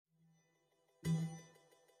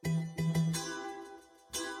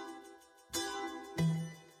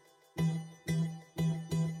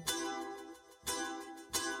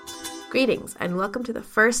Greetings and welcome to the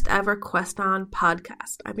first ever Quest On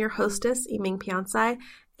podcast. I'm your hostess, Yiming Piansai,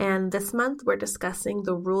 and this month we're discussing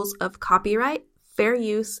the rules of copyright, fair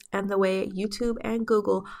use, and the way YouTube and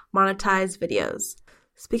Google monetize videos.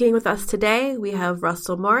 Speaking with us today, we have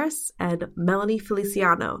Russell Morris and Melanie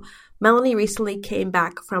Feliciano. Melanie recently came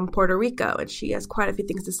back from Puerto Rico, and she has quite a few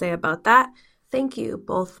things to say about that. Thank you,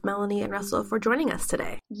 both Melanie and Russell, for joining us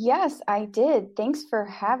today. Yes, I did. Thanks for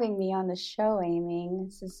having me on the show, Amy.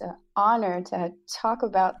 This is an honor to talk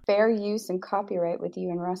about fair use and copyright with you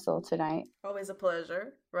and Russell tonight. Always a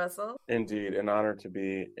pleasure, Russell. Indeed, an honor to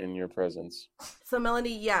be in your presence. So,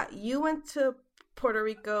 Melanie, you went to Puerto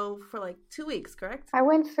Rico for like 2 weeks, correct? I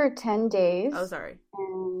went for 10 days. Oh, sorry.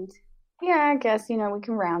 And I guess, we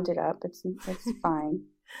can round it up. It's fine.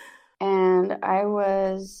 And I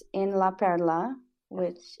was in La Perla,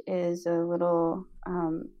 which is a little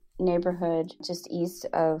neighborhood just east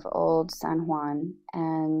of Old San Juan.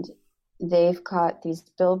 And they've got these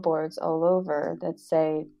billboards all over that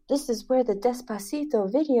say, "This is where the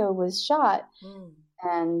Despacito video was shot."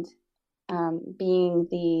 And being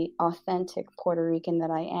the authentic Puerto Rican that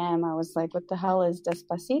I am, I was like, what the hell is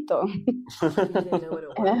Despacito? You didn't know what it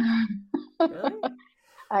was. Really?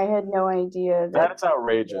 I had no idea. That's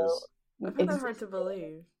outrageous. I find that hard to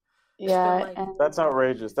believe. Yeah. That's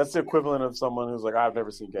outrageous. That's the equivalent of someone who's like, I've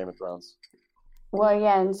never seen Game of Thrones. Well,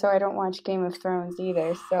 yeah, and so I don't watch Game of Thrones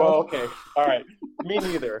either. So. Well, okay. All right. Me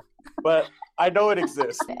neither. But I know it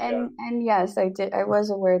exists. And yes, I did. I was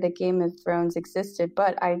aware that Game of Thrones existed,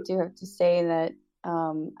 but I do have to say that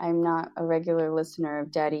I'm not a regular listener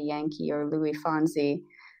of Daddy Yankee or Louis Fonsi.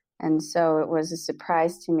 And so it was a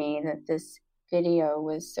surprise to me that this video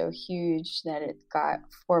was so huge that it got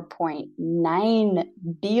 4.9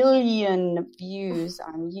 billion views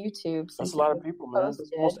on YouTube. That's a lot of people, man.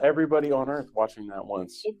 There's almost everybody on earth watching that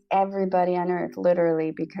once. It's everybody on earth,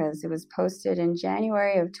 literally, because it was posted in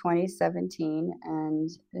January of 2017, and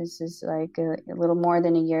this is like a little more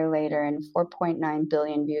than a year later, and 4.9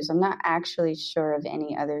 billion views. I'm not actually sure of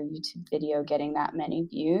any other YouTube video getting that many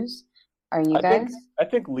views. Are you guys? I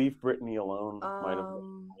think Leave Britney Alone might have.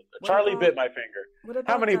 Charlie bit my finger.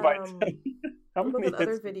 How many bites? How many the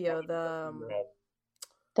other video?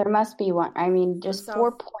 There must be one. I mean, just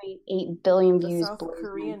 4.8 billion views. South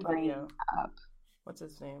Korean video. Up. What's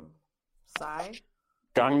his name? Psy?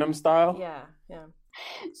 Gangnam Style? Yeah.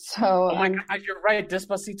 So. Oh my God, you're right.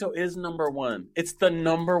 Despacito is number one. It's the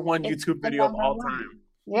number one YouTube video of all time.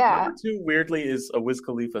 Yeah. Number two, weirdly, is a Wiz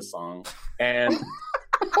Khalifa song. And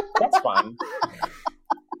that's fine.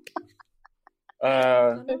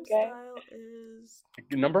 Gangnam Style is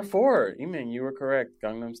number 4. Yiming, you were correct.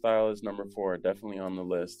 Gangnam Style is number 4, definitely on the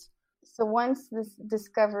list. So once this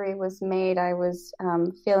discovery was made, I was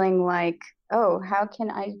feeling like, oh, how can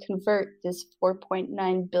I convert this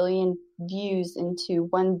 4.9 billion views into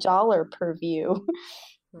 $1 per view?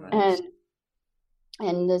 Nice.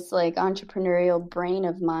 And this like entrepreneurial brain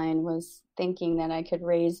of mine was thinking that I could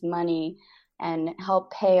raise money and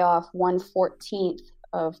help pay off 1/14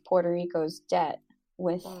 of Puerto Rico's debt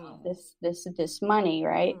with this money,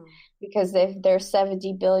 right? Because they're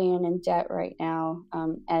 70 billion in debt right now,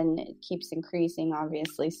 and it keeps increasing,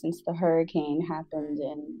 obviously, since the hurricane happened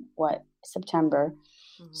in September.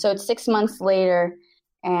 So it's 6 months later,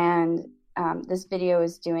 and this video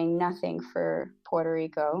is doing nothing for Puerto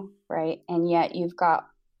Rico, right? And yet you've got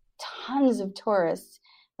tons of tourists,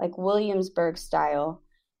 like Williamsburg style,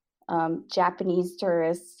 Japanese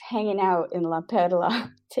tourists hanging out in La Perla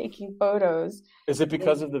taking photos. Is it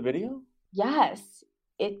because of the video? Yes.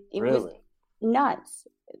 It really? Was nuts.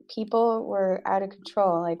 People were out of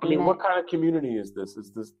control. Like, what kind of community is this?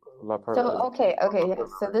 Is this La Perla? So, okay.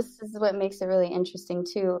 So this is what makes it really interesting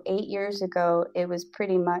too. 8 years ago, it was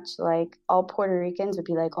pretty much like all Puerto Ricans would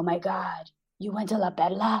be like, "Oh my God, you went to La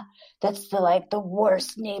Perla? That's the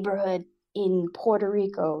worst neighborhood in Puerto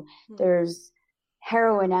Rico. There's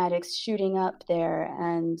heroin addicts shooting up there,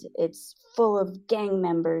 and it's full of gang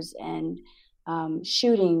members and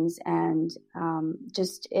shootings, and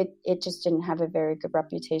it just didn't have a very good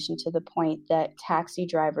reputation, to the point that taxi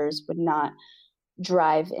drivers would not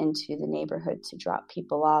drive into the neighborhood to drop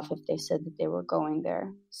people off if they said that they were going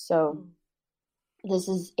there. So this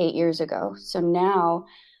is 8 years ago. So now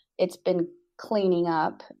it's been cleaning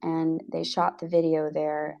up, and they shot the video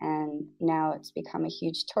there, and now it's become a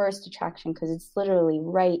huge tourist attraction because it's literally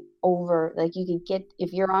right over, like, you could get,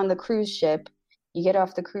 if you're on the cruise ship, you get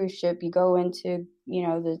off the cruise ship, you go into,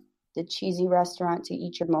 the cheesy restaurant to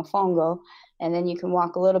eat your mofongo, and then you can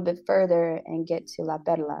walk a little bit further and get to La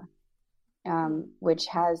Perla, which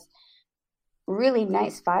has really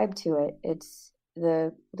nice vibe to it. It's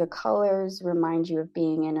the colors remind you of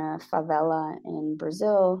being in a favela in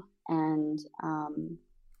Brazil, and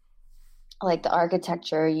like the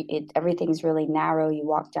architecture, everything's really narrow. You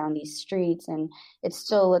walk down these streets and it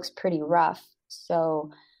still looks pretty rough.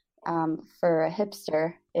 So for a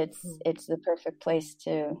hipster, it's the perfect place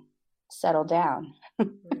to settle down.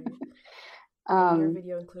 Right. Your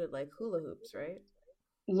video included like hula hoops, right?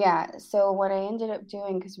 Yeah. So what I ended up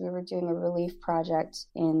doing, because we were doing a relief project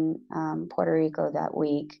in Puerto Rico that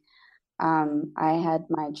week, I had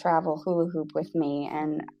my travel hula hoop with me,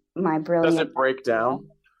 and my brilliant. Does it break down?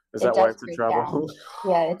 Is that why it's a travel hoop?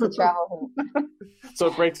 Yeah, it's a travel hoop. So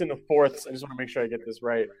it breaks into fourths. I just want to make sure I get this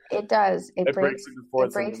right. It does. It breaks into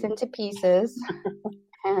fourths. It breaks into pieces.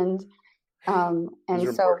 And so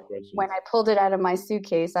when I pulled it out of my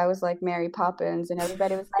suitcase, I was like Mary Poppins, and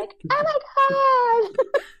everybody was like, "Oh my God!"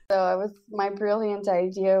 So my brilliant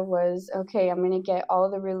idea was, okay, I'm going to get all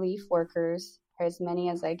the relief workers, as many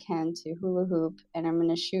as I can, to hula hoop, and I'm going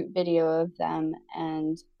to shoot video of them.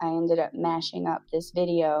 And I ended up mashing up this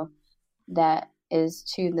video that is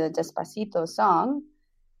to the Despacito song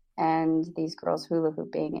and these girls hula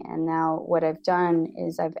hooping. And now what I've done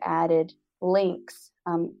is I've added links.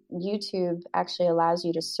 YouTube actually allows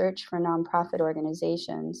you to search for nonprofit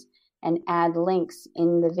organizations and add links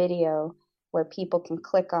in the video where people can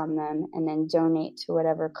click on them and then donate to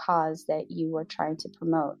whatever cause that you were trying to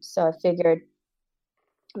promote. So I figured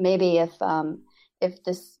maybe if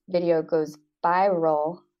this video goes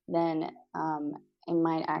viral, then it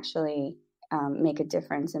might actually make a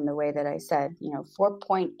difference in the way that I said,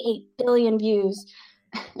 4.8 billion views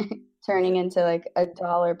turning into like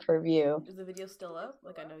 $1 per view. Is the video still up?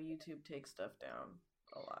 Like, I know YouTube takes stuff down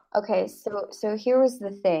a lot. Okay, so here was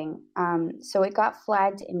the thing. So it got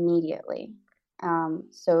flagged immediately.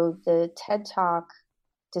 So the TED Talk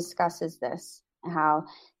discusses this, how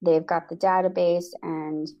they've got the database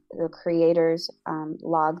and the creators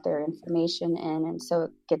log their information in, and so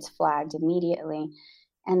it gets flagged immediately.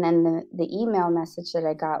 And then the email message that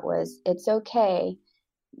I got was, it's okay,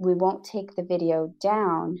 we won't take the video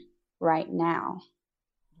down right now.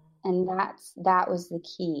 And that was the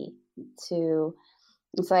key to,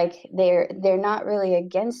 it's like they're not really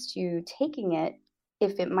against you taking it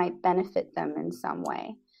if it might benefit them in some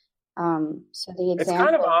way. So the example, it's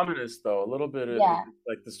kind of ominous though, a little bit of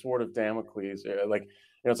like the sword of Damocles, like,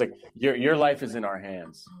 it's like your life is in our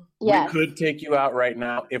hands. Yes. We could take you out right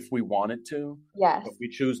now if we wanted to. Yes. But we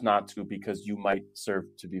choose not to because you might serve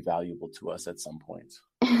to be valuable to us at some point.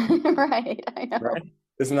 Right. I know. Right?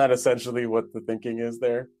 Isn't that essentially what the thinking is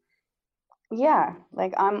there? Yeah.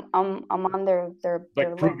 Like I'm on their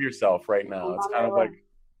like prove list. Yourself right now. It's kind of like,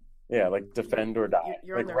 like defend or die.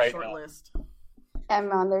 You're like on their right short now. list.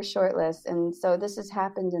 I'm on their short list. And so this has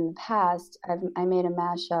happened in the past. I made a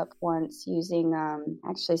mashup once using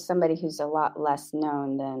actually somebody who's a lot less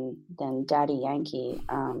known than Daddy Yankee.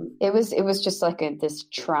 It was just like this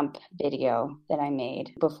Trump video that I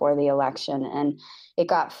made before the election, and it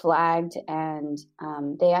got flagged, and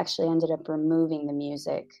they actually ended up removing the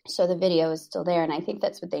music. So the video is still there, and I think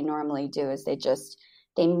that's what they normally do, is they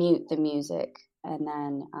mute the music, and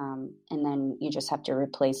then you just have to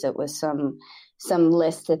replace it with some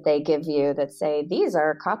list that they give you that say these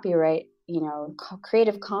are copyright,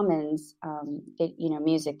 Creative Commons,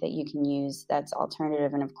 music that you can use that's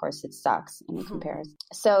alternative, and of course it sucks in comparison.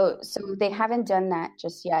 So they haven't done that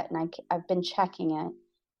just yet, and I've been checking it,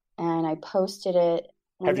 and I posted it.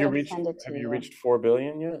 Have you reached 4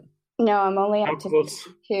 billion yet? No, I'm only up to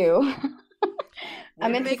 2.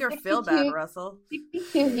 I'm gonna make her feel bad, Russell.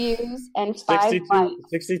 62 views and 5 likes.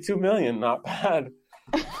 62 million, not bad.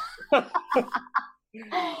 I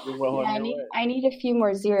need a few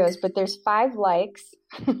more zeros, but there's 5 likes.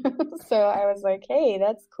 So I was like, hey,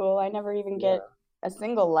 that's cool. I never even get a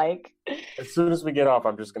single like. As soon as we get off,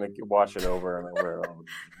 I'm just going to watch it over and over and over.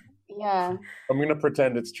 Yeah. I'm going to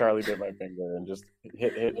pretend it's Charlie Bit My Finger and just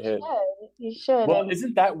hit. You should. Well,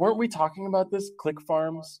 weren't we talking about this? Click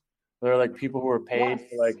farms? There are like people who are paid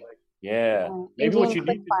for like, maybe what you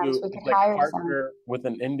need to do is like partner with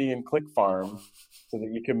an Indian click farm so that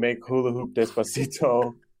you can make Hula Hoop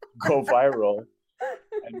Despacito go viral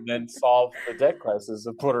and then solve the debt crisis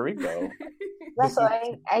of Puerto Rico. Russell,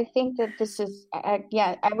 I think that this is, I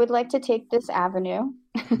would like to take this avenue.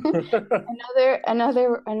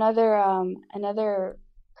 Another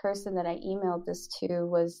person that I emailed this to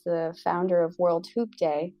was the founder of World Hoop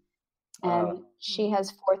Day. And she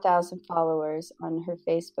has 4,000 followers on her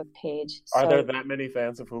Facebook page. Are there that many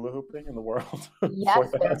fans of hula hooping in the world?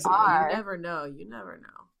 Yes, there are. You never know.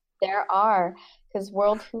 There are, because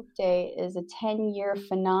World Hoop Day is a 10-year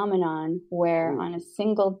phenomenon where on a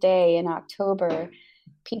single day in October,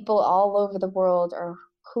 people all over the world are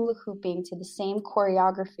hula hooping to the same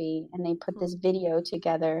choreography, and they put this video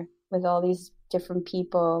together with all these different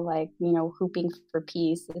people, like, you know, hooping for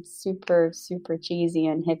peace. It's super, super cheesy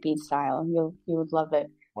and hippie style. You would love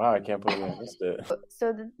it. Wow, I can't believe I missed it.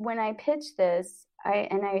 So when I pitched this,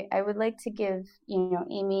 I would like to give, you know,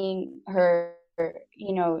 Amy her,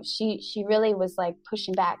 you know, she really was like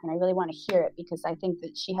pushing back, and I really want to hear it because I think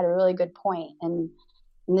that she had a really good point, and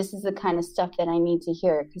this is the kind of stuff that I need to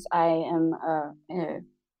hear because I'm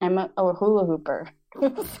a hula hooper.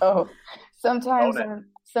 So sometimes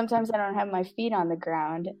I don't have my feet on the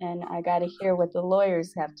ground, and I got to hear what the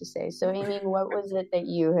lawyers have to say. So Amy, what was it that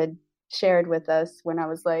you had shared with us when I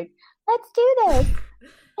was like, let's do this?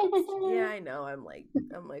 Yeah, I know. I'm like,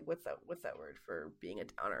 what's that word for being a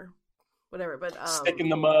downer? Whatever, but stick in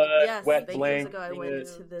the mud, yes, wet blanket. Years ago, I went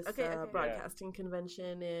to this broadcasting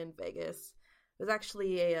convention in Vegas. It was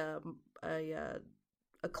actually a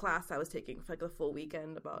class I was taking for like a full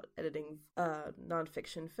weekend about editing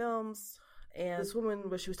nonfiction films. And this woman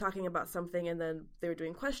she was talking about something, and then they were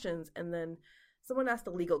doing questions, and then someone asked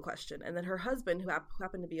a legal question, and then her husband, who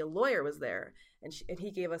happened to be a lawyer, was there, and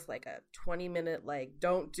he gave us like a 20-minute like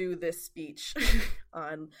don't do this speech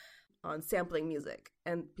on sampling music.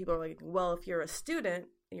 And people are like, well, if you're a student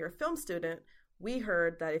and you're a film student, we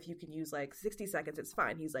heard that if you can use like 60 seconds, it's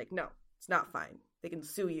fine. He's like, no, it's not fine. They can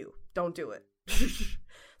sue you. Don't do it.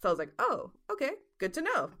 So I was like, oh, okay, good to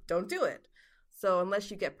know. Don't do it. So unless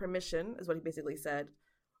you get permission, is what he basically said,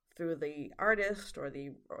 through the artist or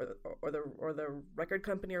the record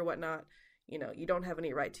company or whatnot, you know, you don't have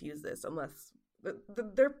any right to use this unless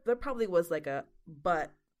there probably was like a but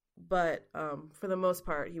for the most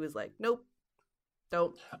part he was like, nope,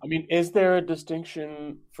 don't. I mean, is there a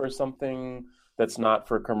distinction for something that's not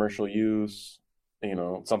for commercial use, you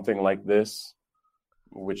know, something like this,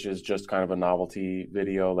 which is just kind of a novelty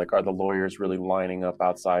video? Like, are the lawyers really lining up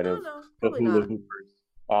outside of the hula hoopers'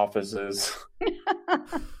 offices?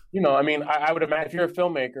 You know, I mean, I would imagine if you're a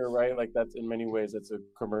filmmaker, right? Like, that's in many ways, it's a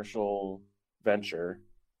commercial venture.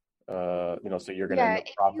 You know, so you're going to end up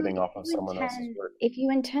profiting off of someone else's work. If you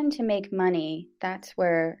intend to make money, that's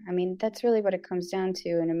where, I mean, that's really what it comes down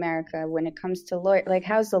to in America when it comes to lawyer. Like,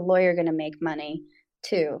 how's the lawyer going to make money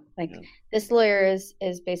too? Like, this lawyer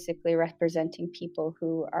is basically representing people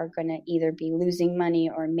who are going to either be losing money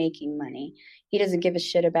or making money. He doesn't give a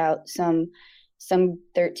shit about some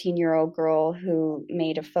 13-year-old girl who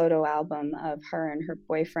made a photo album of her and her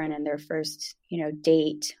boyfriend and their first, you know,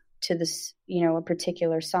 date to this, you know, a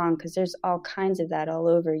particular song, because there's all kinds of that all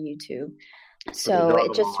over YouTube. So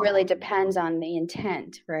it just really depends on the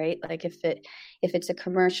intent, right? Like if it's a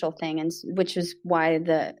commercial thing, and which is why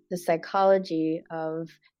the psychology of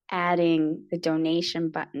adding the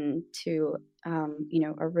donation button to you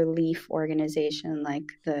know, a relief organization like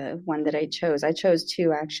the one that I chose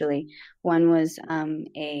two actually. One was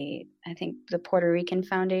I think the Puerto Rican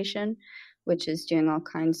Foundation, which is doing all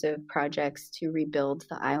kinds of projects to rebuild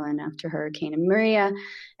the island after Hurricane Maria.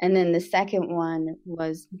 And then the second one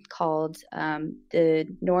was called the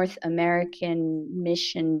North American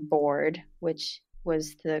Mission Board, which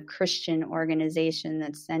was the Christian organization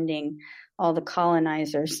that's sending all the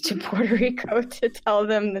colonizers to Puerto Rico to tell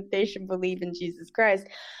them that they should believe in Jesus Christ,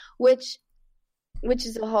 which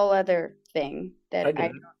is a whole other thing that I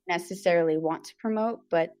don't necessarily want to promote,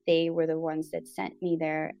 but they were the ones that sent me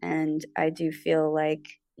there. And I do feel like,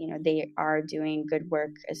 you know, they are doing good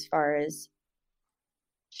work as far as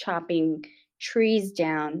chopping trees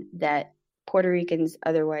down that Puerto Ricans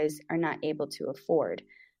otherwise are not able to afford.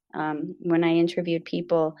 When I interviewed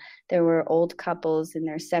people, there were old couples in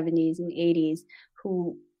their 70s and 80s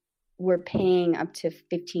who were paying up to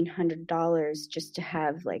 $1,500 just to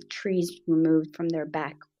have like trees removed from their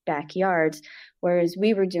backyards, whereas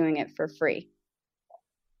we were doing it for free.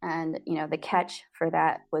 And, you know, the catch for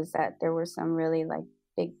that was that there were some really like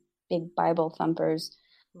big Bible thumpers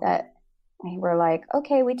that were like,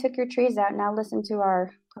 okay, we took your trees out, now listen to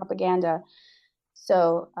our propaganda.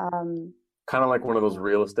 So, kind of like one of those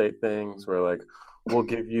real estate things where like, we'll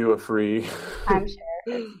give you a free timeshare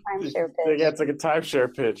pitch. Yeah, it's like a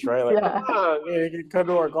timeshare pitch, right? Like, you can come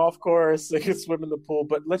to our golf course, you can swim in the pool,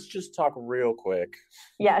 but let's just talk real quick.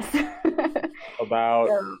 Yes. about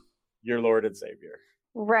your Lord and Savior.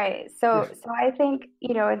 Right. So I think,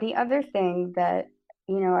 you know, the other thing that,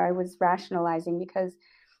 you know, I was rationalizing, because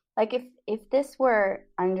like if this were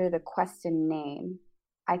under the Queston name,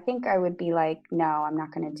 I think I would be like, no, I'm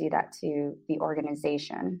not going to do that to the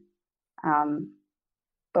organization.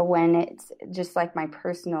 But when it's just like my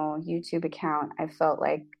personal YouTube account, I felt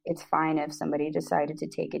like it's fine if somebody decided to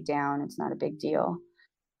take it down. It's not a big deal.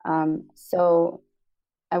 So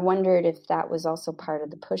I wondered if that was also part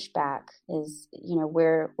of the pushback is,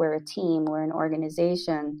 we're a team, we're an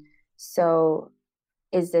organization. So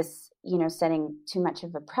is this, setting too much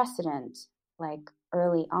of a precedent, like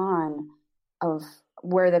early on, of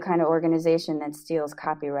we're the kind of organization that steals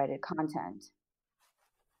copyrighted content?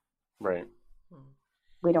 Right.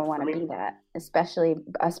 We don't want to be that, especially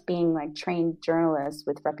us being like trained journalists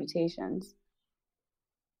with reputations.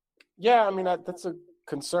 Yeah, I mean, that's a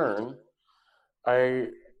concern. I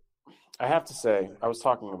have to say, I was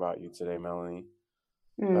talking about you today, Melanie,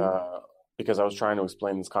 because I was trying to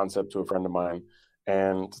explain this concept to a friend of mine.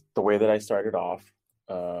 And the way that I started off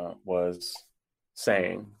was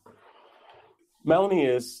saying, Melanie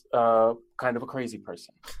is kind of a crazy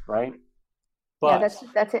person, right? But, yeah,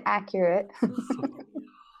 that's accurate.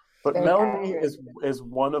 But Melanie is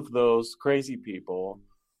one of those crazy people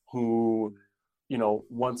who,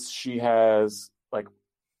 once she has like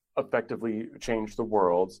effectively changed the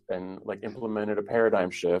world and like implemented a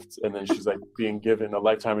paradigm shift, and then she's like being given a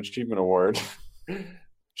Lifetime Achievement Award,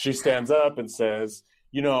 she stands up and says,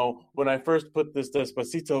 when I first put this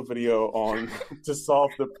Despacito video on to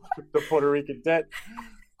solve the Puerto Rican debt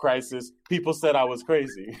crisis, people said I was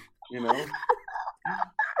crazy,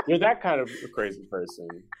 You're that kind of a crazy person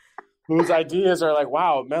whose ideas are like,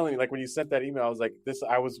 wow, Melanie, like when you sent that email, I was like,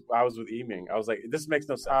 I was with Yiming. I was like, this makes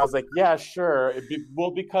no sense. I was like, yeah, sure.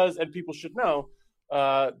 Because, and people should know,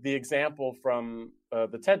 the example from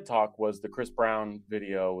the TED Talk was the Chris Brown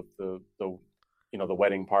video with the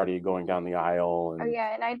wedding party going down the aisle. And... Oh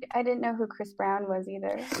yeah, and I didn't know who Chris Brown was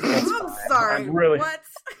either. I'm sorry. What?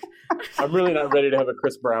 I'm really not ready to have a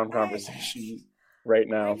Chris Brown conversation right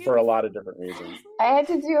now for a lot of different reasons. I had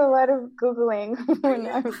to do a lot of Googling when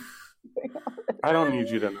I was... I don't need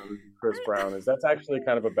you to know who Chris Brown is. That's actually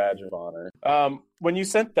kind of a badge of honor. When you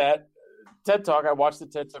sent that TED Talk, I watched the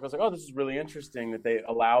TED Talk. I was like, oh, this is really interesting that they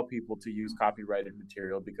allow people to use copyrighted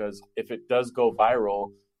material, because if it does go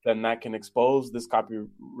viral, then that can expose this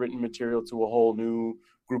copywritten material to a whole new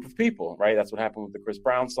group of people, right? That's what happened with the Chris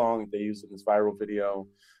Brown song that they used in this viral video.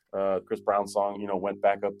 Chris Brown song, went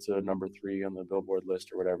back up to number 3 on the Billboard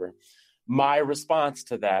list or whatever. My response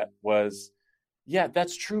to that was, yeah,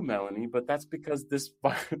 that's true, Melanie, but that's because this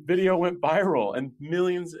video went viral and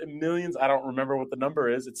millions, I don't remember what the number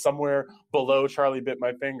is. It's somewhere below Charlie Bit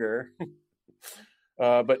My Finger.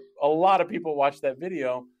 But a lot of people watched that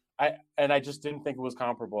video. I just didn't think it was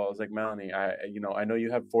comparable. I was like, Melanie, I know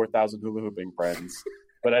you have 4,000 hula hooping friends,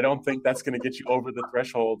 but I don't think that's going to get you over the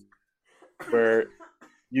threshold where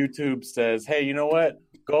YouTube says, hey, you know what?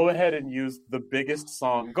 Go ahead and use the biggest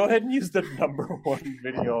song. Go ahead and use the number 1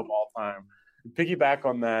 video of all time. Piggyback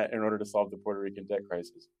on that in order to solve the Puerto Rican debt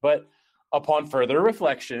crisis. But upon further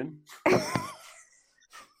reflection,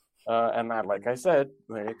 and like I said,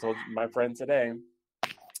 like I told my friend today,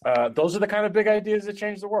 those are the kind of big ideas that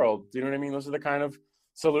change the world. Do you know what I mean? Those are the kind of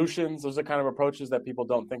solutions. Those are the kind of approaches that people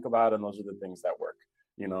don't think about, and those are the things that work.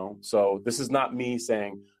 So this is not me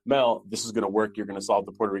saying, Mel, this is going to work. You're going to solve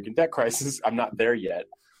the Puerto Rican debt crisis. I'm not there yet.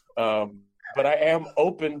 But I am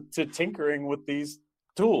open to tinkering with these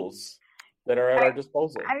tools that are at our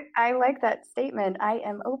disposal. I like that statement. I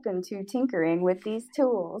am open to tinkering with these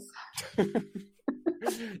tools.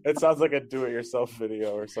 It sounds like a do-it-yourself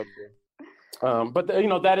video or something. But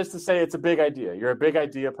that is to say, it's a big idea. You're a big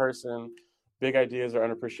idea person. Big ideas are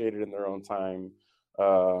unappreciated in their own time.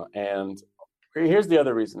 And here's the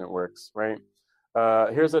other reason it works, right?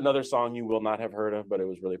 Here's another song you will not have heard of, but it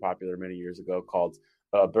was really popular many years ago, called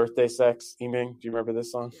Birthday Sex. Yiming, do you remember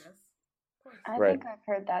this song? Yes. I think I've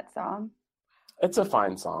heard that song. It's a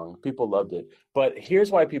fine song. People loved it. But here's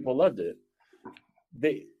why people loved it.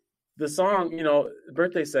 The song,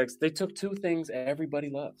 Birthday Sex, they took 2 things everybody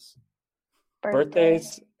loves.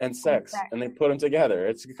 Birthdays and sex. And they put them together.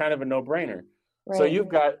 It's kind of a no-brainer. Right. So you've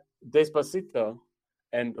got Despacito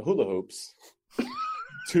and hula hoops.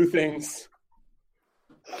 2 things.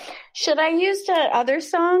 Should I use the other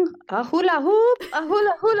song? A hula hoop, a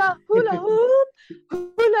hula hula hula hoop,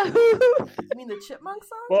 hula hoop. You mean the Chipmunk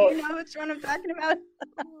song? Well, do you know which one I'm talking about?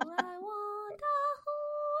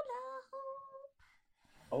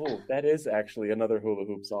 Oh, that is actually another hula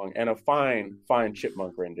hoop song, and a fine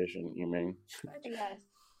Chipmunk rendition, you mean? Yes.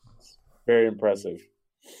 Very impressive.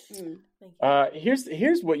 Thank you.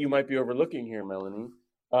 Here's what you might be overlooking here, Melanie.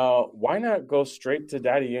 Why not go straight to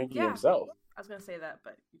Daddy Yankee himself? I was gonna say that,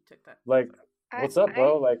 but you took that. Like, What's up,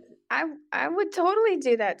 bro? Like, I would totally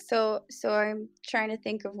do that. So I'm trying to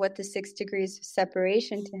think of what the 6 degrees of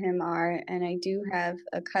separation to him are, and I do have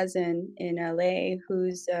a cousin in LA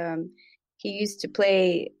who's he used to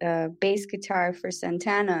play bass guitar for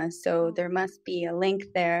Santana, so there must be a link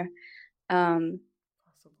there.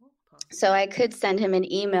 Possible. So I could send him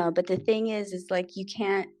an email, but the thing is like you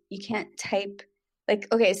can't type. Like,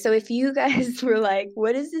 okay, so if you guys were like,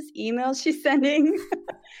 what is this email she's sending?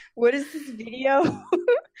 What is this video?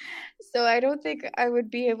 So I don't think I would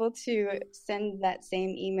be able to send that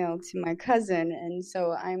same email to my cousin. And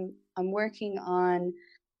so I'm working on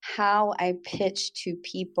how I pitch to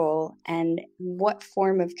people and what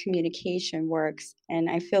form of communication works. And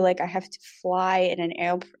I feel like I have to fly in an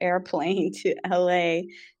airplane to LA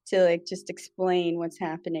to like just explain what's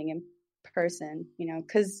happening in person,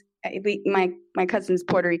 because my cousin's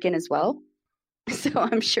Puerto Rican as well, so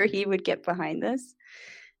I'm sure he would get behind this.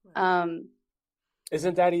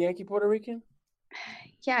 Isn't Daddy Yankee Puerto Rican?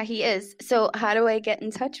 Yeah, he is. So how do I get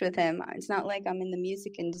in touch with him? It's not like I'm in the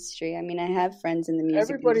music industry. I mean, I have friends in the music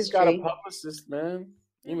Everybody's industry. Got a publicist, man.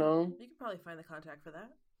 You know. You could probably find the contact for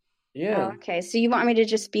that. Yeah. Oh, okay. So you want me to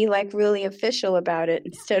just be like really official about it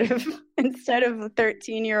instead of a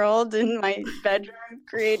 13-year-old in my bedroom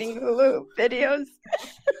creating Hulu videos?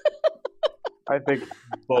 I think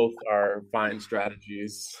both are fine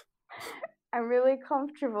strategies. I'm really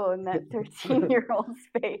comfortable in that 13-year-old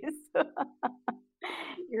space.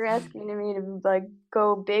 You're asking me to like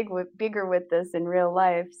go bigger with this in real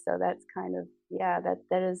life, so that's kind of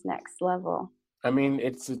that is next level. I mean,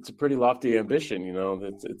 it's a pretty lofty ambition,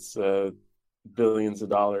 It's billions of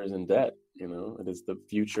dollars in debt. It is the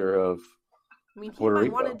future of Puerto Rico. He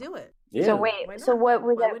might want to do it. Yeah. So wait, so what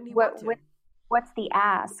would what's the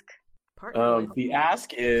ask? The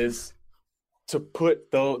ask is to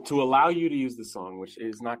allow you to use the song, which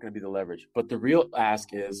is not going to be the leverage. But the real ask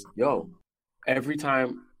is, every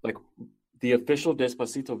time, like the official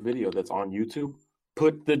Despacito video that's on YouTube,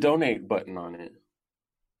 put the donate button on it.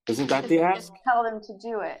 Isn't that the ask? Just tell them to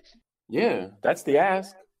do it. Yeah, that's the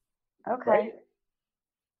ask. Okay. Right?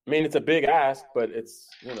 I mean, it's a big ask, but it's,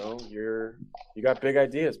 you got big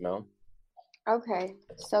ideas, Mel. Okay,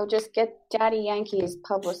 so just get Daddy Yankee's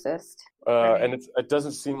publicist. And it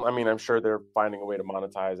doesn't seem, I mean, I'm sure they're finding a way to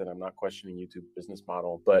monetize it. I'm not questioning YouTube business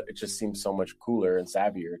model, but it just seems so much cooler and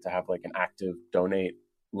savvier to have like an active donate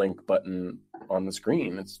link button on the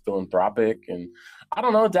screen. It's philanthropic, and I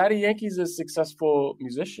don't know, Daddy Yankee's a successful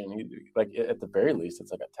musician. He, like, at the very least,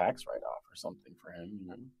 it's like a tax write-off or something for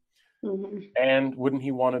him, Mm-hmm. And wouldn't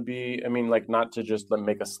he want to be, I mean, like, not to just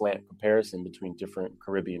make a slant comparison between different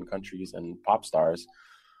Caribbean countries and pop stars,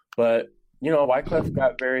 but, Wyclef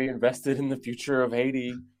got very invested in the future of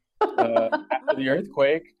Haiti after the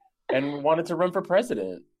earthquake and wanted to run for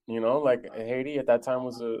president. Like Haiti at that time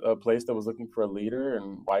was a place that was looking for a leader,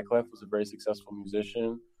 and Wyclef was a very successful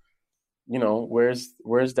musician.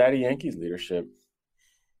 Where's Daddy Yankee's leadership?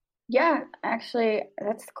 Yeah, actually,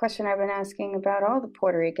 that's the question I've been asking about all the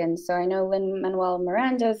Puerto Ricans. So I know Lin-Manuel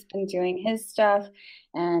Miranda's been doing his stuff,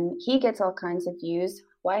 and he gets all kinds of views.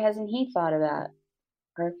 Why hasn't he thought of that?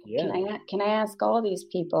 Or can I ask all these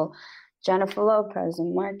people? Jennifer Lopez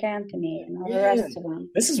and Mark Anthony and all the rest of them.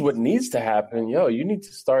 This is what needs to happen. You need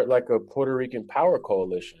to start like a Puerto Rican power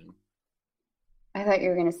coalition. I thought you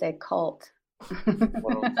were going to say cult.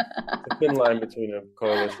 Well, it's a thin line between a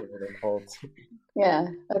coalition and a cult. Yeah,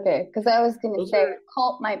 okay. Because I was going to say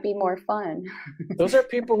cult might be more fun. Those are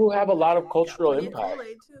people who have a lot of cultural impact.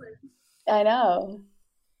 I know.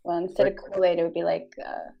 Well, instead of Kool-Aid, it would be like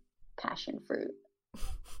passion fruit.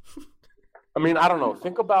 I mean, I don't know.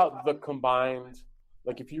 Think about the combined,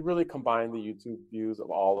 like if you really combine the YouTube views of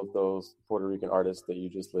all of those Puerto Rican artists that you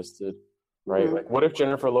just listed, right? Mm-hmm. Like what if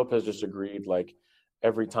Jennifer Lopez just agreed, like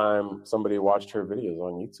every time somebody watched her videos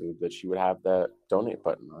on YouTube, that she would have that donate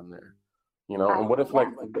button on there, And what if like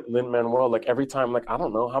Lin-Manuel, like every time, like, I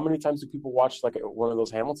don't know, how many times do people watch like one of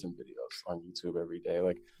those Hamilton videos on YouTube every day?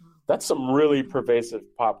 Like that's some really pervasive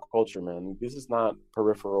pop culture, man. This is not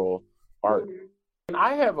peripheral art. Mm-hmm. And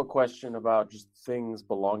I have a question about just things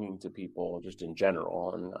belonging to people just in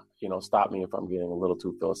general. And, stop me if I'm getting a little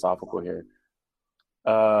too philosophical here.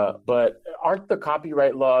 But aren't the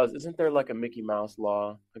copyright laws, isn't there like a Mickey Mouse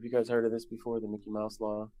law? Have you guys heard of this before, the Mickey Mouse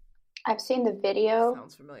law? I've seen the video.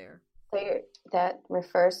 Sounds familiar. That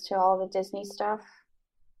refers to all the Disney stuff.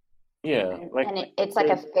 Yeah. It's like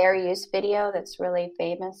a fair use video that's really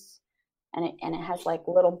famous. And it has like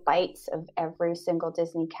little bites of every single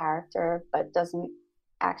Disney character, but doesn't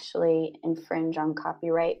actually infringe on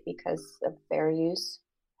copyright because of fair use.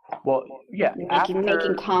 Well, yeah.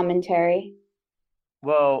 Making commentary.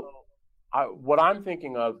 Well, what I'm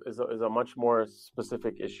thinking of is a much more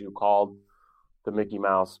specific issue called the Mickey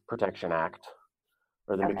Mouse Protection Act,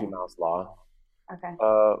 or the Mickey Mouse Law,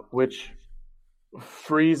 which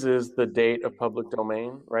freezes the date of public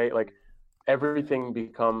domain, right? Like everything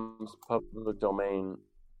becomes public domain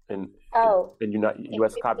in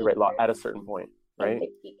U.S. copyright law at a certain point, right?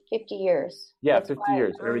 50 years. Yeah, That's 50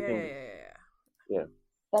 years. Everything. Yeah.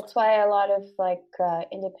 That's why a lot of like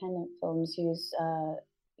independent films use,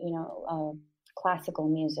 classical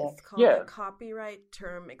music. It's called the Copyright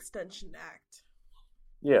Term Extension Act.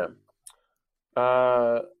 Yeah.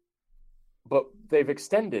 But they've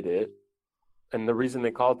extended it, and the reason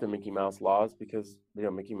they call it the Mickey Mouse Law is because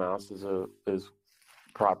Mickey Mouse is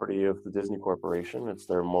property of the Disney Corporation. It's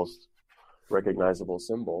their most recognizable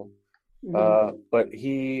symbol. Mm-hmm. But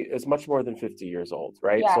he is much more than 50 years old,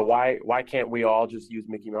 right? Yeah. So why can't we all just use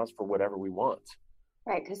Mickey Mouse for whatever we want?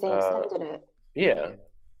 Right, because they extended it. Yeah,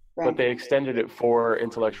 right. But they extended it for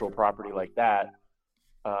intellectual property like that.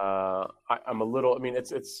 I'm a little. I mean,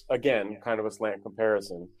 it's again kind of a slant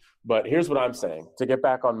comparison. But here's what I'm saying: to get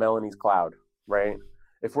back on Melanie's cloud, right?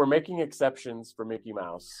 If we're making exceptions for Mickey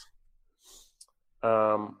Mouse,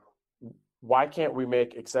 why can't we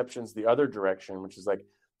make exceptions the other direction, which is like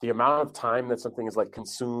the amount of time that something is like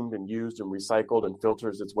consumed and used and recycled and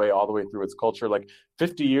filters its way all the way through its culture? Like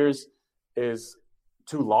 50 years is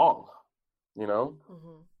too long,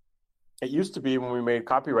 Mm-hmm. It used to be when we made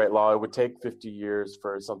copyright law, it would take 50 years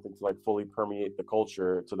for something to like fully permeate the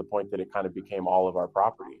culture to the point that it kind of became all of our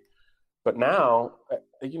property. But now,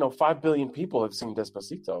 5 billion people have seen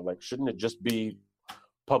Despacito. Like, shouldn't it just be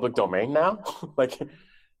public domain now? Like,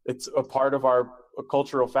 it's a part of our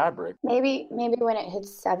cultural fabric. Maybe when it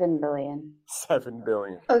hits 7 billion. 7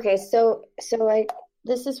 billion. Okay, so like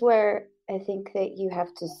this is where I think that you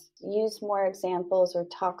have to use more examples or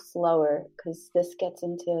talk slower, because this gets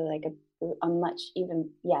into like a much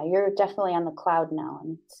you're definitely on the cloud now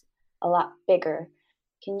and it's a lot bigger.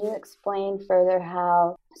 Can you explain further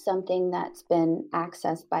how something that's been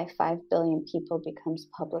accessed by 5 billion people becomes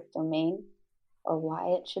public domain, or why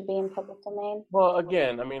it should be in public domain? Well,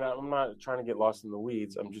 again, I mean, I'm not trying to get lost in the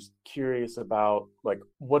weeds. I'm just curious about like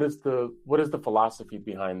what is the philosophy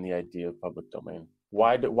behind the idea of public domain?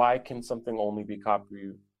 Why can something only be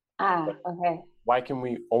copied? Okay. Why can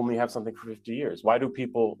we only have something for 50 years? Why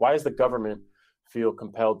does the government feel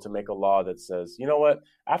compelled to make a law that says, you know what,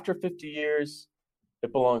 after 50 years,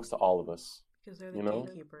 it belongs to all of us? Because they're the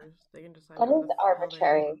gatekeepers. They can decide. That is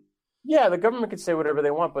arbitrary. Yeah, the government can say whatever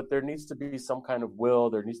they want, but there needs to be some kind of will.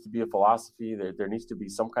 There needs to be a philosophy. There needs to be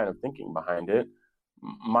some kind of thinking behind it.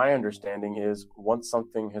 My understanding is once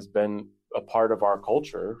something has been a part of our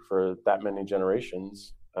culture for that many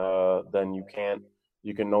generations, then you can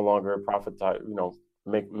no longer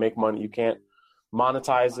make money. You can't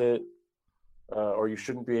monetize it, or you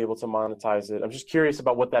shouldn't be able to monetize it. I'm just curious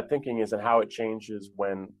about what that thinking is and how it changes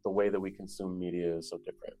when the way that we consume media is so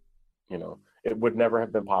different. It would never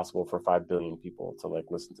have been possible for 5 billion people to like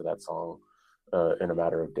listen to that song in a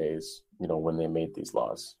matter of days, when they made these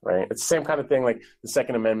laws, right? It's the same kind of thing like the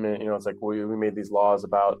Second Amendment. It's like we made these laws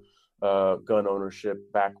about gun ownership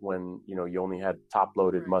back when, you only had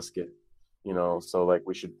top-loaded musket, so like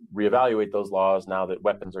we should reevaluate those laws now that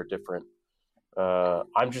weapons are different.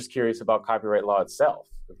 I'm just curious about copyright law itself.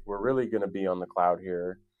 If we're really going to be on the cloud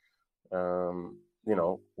here,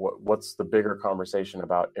 what's the bigger conversation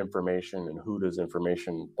about information and who does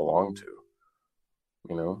information belong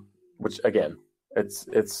to? Which again, it's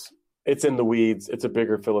in the weeds. It's a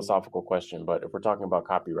bigger philosophical question, but if we're talking about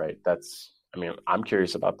copyright, I'm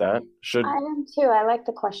curious about that. I am too. I like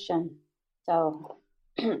the question. So,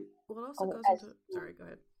 well, it also goes into. Sorry, go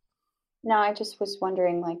ahead. No, I just was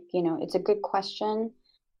wondering, it's a good question,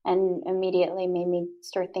 and immediately made me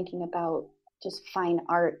start thinking about just fine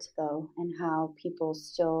art, though, and how people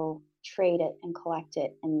still trade it and collect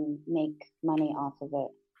it and make money off of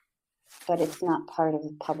it. But it's not part of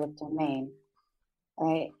the public domain,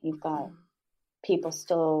 right? You've got people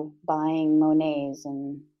still buying Monets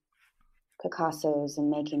and Picassos and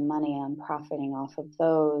making money on profiting off of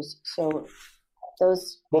those. So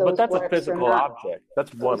but that's a physical object.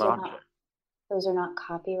 That's one object. Those are not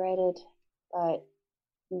copyrighted, but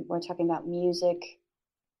we're talking about music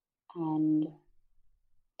and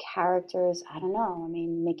characters. I don't know. I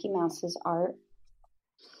mean, Mickey Mouse's art.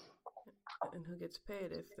 And who gets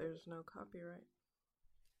paid if there's no copyright?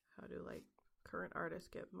 How do current artists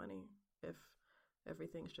get money if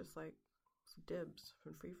everything's just like dibs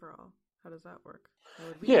from free for all? How does that work?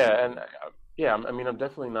 I'm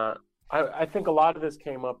definitely not. I think a lot of this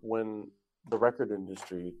came up when the record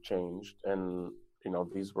industry changed, and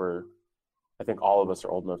these were I think all of us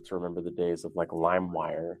are old enough to remember the days of like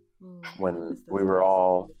LimeWire, when we were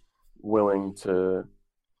all willing to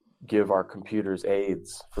give our computers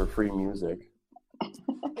AIDS for free music.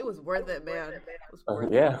 It was worth it, man.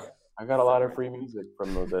 Yeah, I got a lot of free music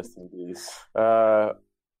from those STDs.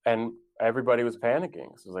 And everybody was panicking.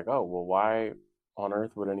 So it was like, oh, well, why on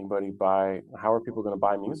earth would anybody how are people going to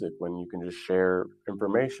buy music when you can just share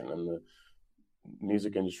information? And the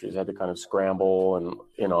music industries had to kind of scramble. And,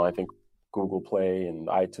 I think Google Play and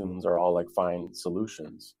iTunes are all like fine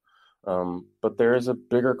solutions. But there is a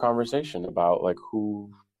bigger conversation about like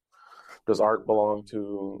who does art belong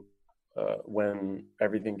to when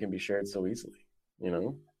everything can be shared so easily,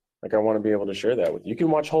 Like I want to be able to share that with you. You can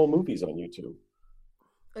watch whole movies on YouTube.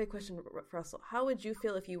 A question, Russell. How would you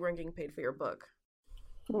feel if you weren't getting paid for your book?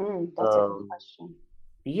 That's a good question.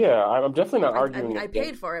 Yeah, I'm definitely not arguing. I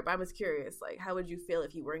paid for it, but I was curious. Like, how would you feel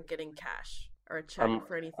if you weren't getting cash or a check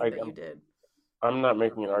for anything that you did? I'm not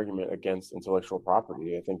making an argument against intellectual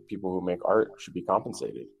property. I think people who make art should be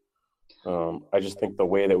compensated. I just think the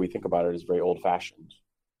way that we think about it is very old-fashioned.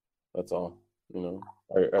 That's all.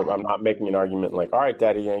 I'm not making an argument like, all right,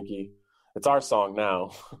 Daddy Yankee, it's our song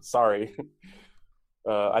now. Sorry.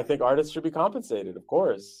 I think artists should be compensated, of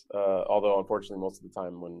course. Although, unfortunately, most of the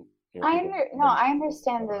time when I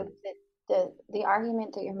understand the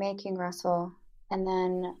argument that you're making, Russell, and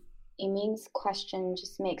then Yiming's question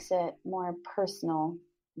just makes it more personal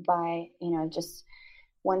by just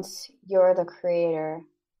once you're the creator,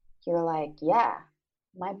 you're like, yeah,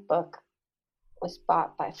 my book was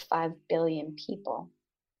bought by 5 billion people.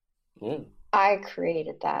 Yeah, I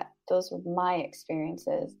created that. Those were my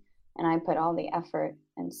experiences. And I put all the effort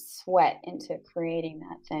and sweat into creating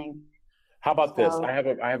that thing. How about this? I have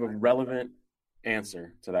a relevant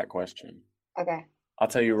answer to that question. Okay. I'll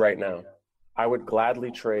tell you right now. I would gladly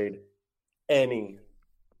trade any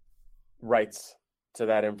rights to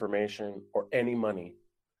that information or any money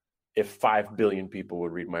if 5 billion people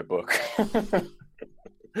would read my book.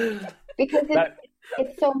 Because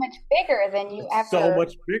it's so much bigger than you ever. So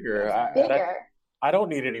much bigger. Bigger. I don't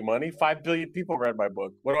need any money. 5 billion people read my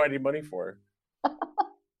book. What do I need money for?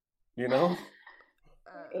 Yeah.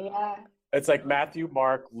 It's like Matthew,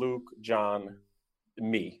 Mark, Luke, John,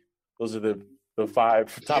 me. Those are the top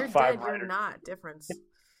 5 writers. You're not difference.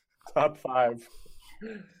 Top 5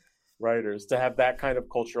 writers to have that kind of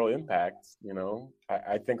cultural impact.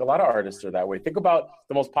 I think a lot of artists are that way. Think about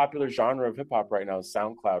the most popular genre of hip hop right now is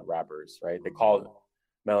SoundCloud rappers, right? They call it,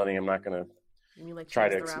 Melanie, I'm not going to. You mean like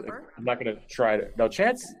Chance the Rapper? I'm not going to try to. No,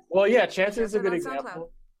 Chance. Well, yeah, Chance is a good example.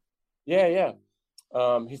 Yeah.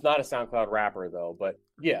 He's not a SoundCloud rapper though, but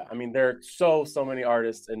yeah, I mean, there are so many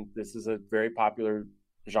artists, and this is a very popular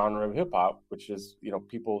genre of hip hop, which is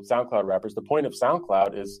people SoundCloud rappers. The point of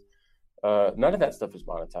SoundCloud is none of that stuff is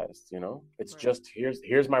monetized. It's right. Just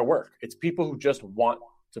here's my work. It's people who just want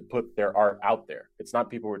to put their art out there. It's not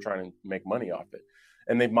people who are trying to make money off it.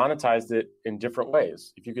 And they've monetized it in different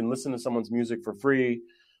ways. If you can listen to someone's music for free,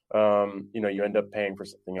 you end up paying for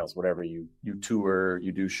something else, whatever you tour,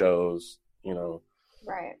 you do shows,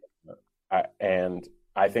 Right. And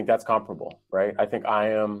I think that's comparable, right? I think I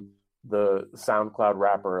am the SoundCloud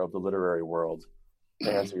rapper of the literary world,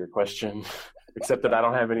 to answer your question, except that I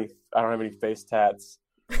don't have any face tats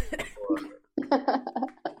or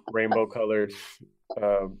rainbow colored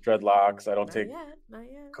dreadlocks. I don't take not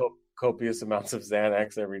yet. Copious amounts of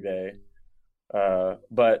Xanax every day.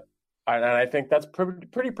 But I think that's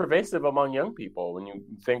pretty pervasive among young people.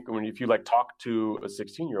 If you like talk to a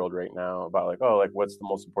 16-year-old right now about what's the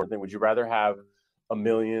most important thing? Would you rather have $1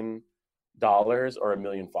 million or 1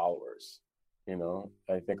 million followers?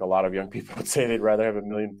 I think a lot of young people would say they'd rather have 1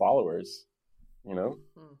 million followers,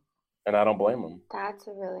 and I don't blame them. That's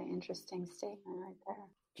a really interesting statement right there.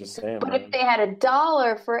 Just saying. But if they had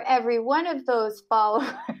 $1 for every one of those followers.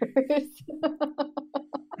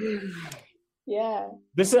 Yeah.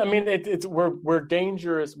 We're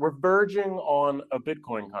dangerous. We're verging on a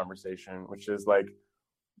Bitcoin conversation, which is like,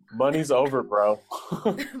 money's over, bro.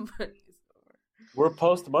 Money's over. We're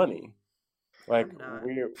post money. Like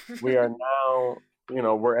we are now,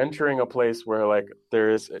 we're entering a place where like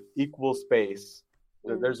there is an equal space.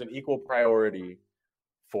 There's an equal priority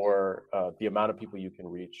for the amount of people you can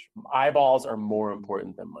reach. Eyeballs are more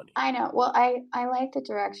important than money. I know. Well, I like the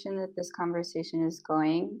direction that this conversation is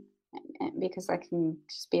going, because I can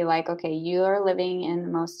just be like, okay, you are living in the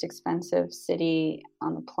most expensive city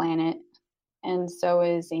on the planet, and so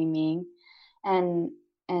is Yiming,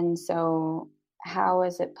 and so how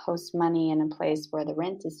is it post money in a place where the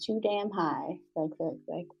rent is too damn high, like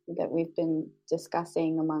that we've been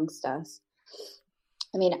discussing amongst us?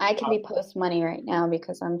 I mean, I can be post money right now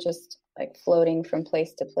because I'm just like floating from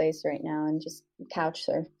place to place right now and just couch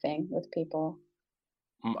surfing with people.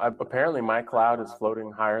 Apparently, my cloud is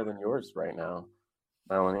floating higher than yours right now,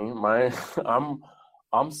 Melanie.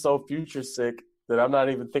 I'm so future sick that I'm not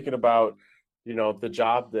even thinking about, the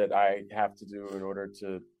job that I have to do in order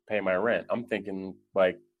to pay my rent. I'm thinking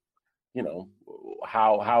like,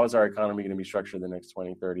 how is our economy going to be structured the next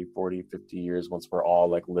 20, 30, 40, 50 years once we're all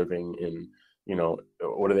like living in,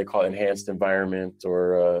 what do they call it? Enhanced environment,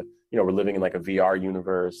 or, we're living in like a VR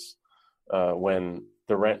universe, when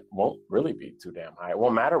the rent won't really be too damn high. It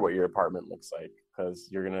won't matter what your apartment looks like because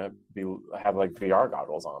you're going to have like VR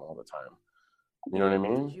goggles on all the time. You know what I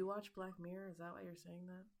mean? Did you watch Black Mirror? Is that why you're saying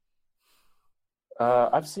that?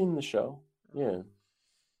 I've seen the show, yeah.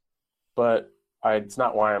 But it's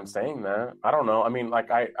not why I'm saying that. I don't know. I mean,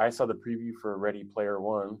 like I saw the preview for Ready Player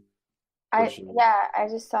One. I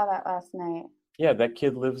just saw that last night. Yeah, that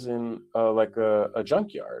kid lives in like a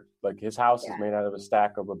junkyard. Like his house is made out of a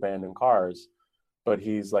stack of abandoned cars, but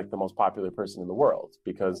he's like the most popular person in the world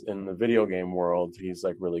because in the video game world, he's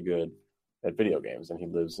like really good at video games, and he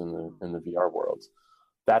lives in the VR world.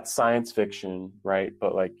 That's science fiction, right?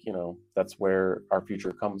 But like, that's where our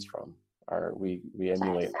future comes from. We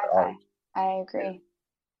emulate art. I agree.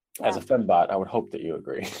 As a fembot, I would hope that you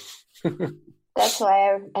agree. That's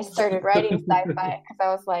why I started writing sci-fi, because I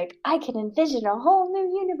was like, I can envision a whole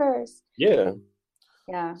new universe. Yeah.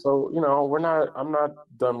 Yeah. So, I'm not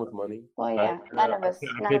done with money. Well, yeah, none of us.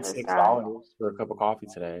 I paid $6 for a cup of coffee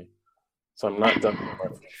today, so I'm not done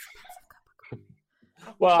with money.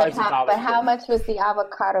 Well, but how much was the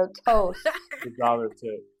avocado toast? $1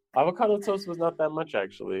 tip. Avocado toast was not that much,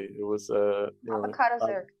 actually. It was avocados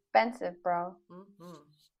are expensive, bro. Mm-hmm.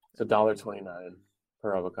 It's $1.29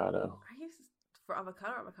 per avocado. For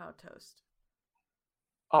avocado toast?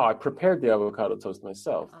 Oh, I prepared the avocado toast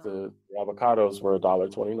myself. The avocados were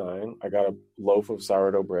 $1.29. I got a loaf of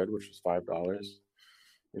sourdough bread, which was $5.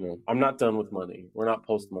 I'm not done with money. We're not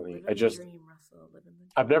post money.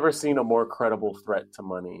 I've never seen a more credible threat to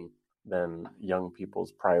money than young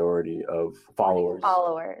people's priority of followers.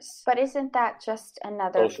 But isn't that just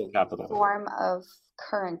another form of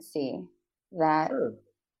currency that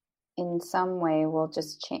in some way will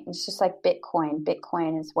just change? It's just like Bitcoin.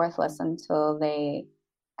 Bitcoin is worthless until they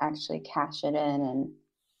actually cash it in, and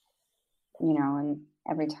and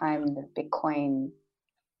every time the Bitcoin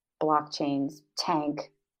blockchains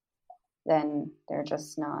tank, then they're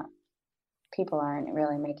just not, people aren't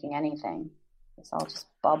really making anything. It's all just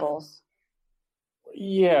bubbles.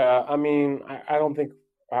 Yeah, I mean, I don't think,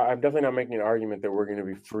 I'm definitely not making an argument that we're going to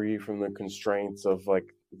be free from the constraints of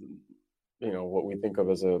like, what we think of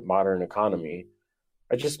as a modern economy.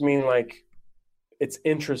 I just mean like, it's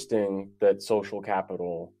interesting that social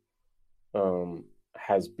capital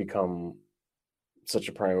has become such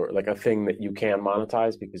a priority, like a thing that you can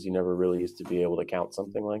monetize, because you never really used to be able to count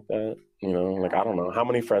something like that. Like, I don't know. How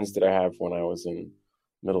many friends did I have when I was in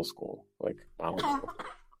middle school? Like, I don't know.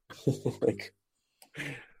 Like a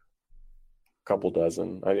couple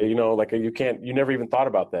dozen. Like you never even thought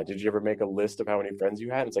about that. Did you ever make a list of how many friends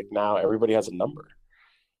you had? It's like now everybody has a number,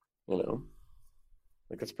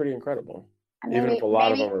 like it's pretty incredible. Even if a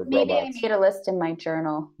lot of them are robots. Maybe I made a list in my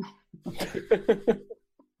journal.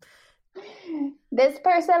 This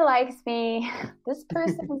person likes me. This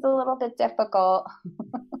person is a little bit difficult.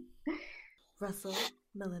 Russell,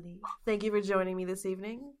 Melanie, thank you for joining me this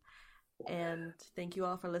evening. And thank you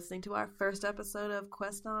all for listening to our first episode of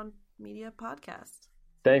Quest On Media Podcast.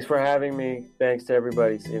 Thanks for having me. Thanks to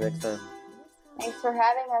everybody. See you next time. Thanks for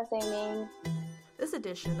having us, Amy. This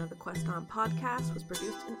edition of the Quest On Podcast was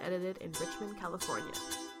produced and edited in Richmond, California.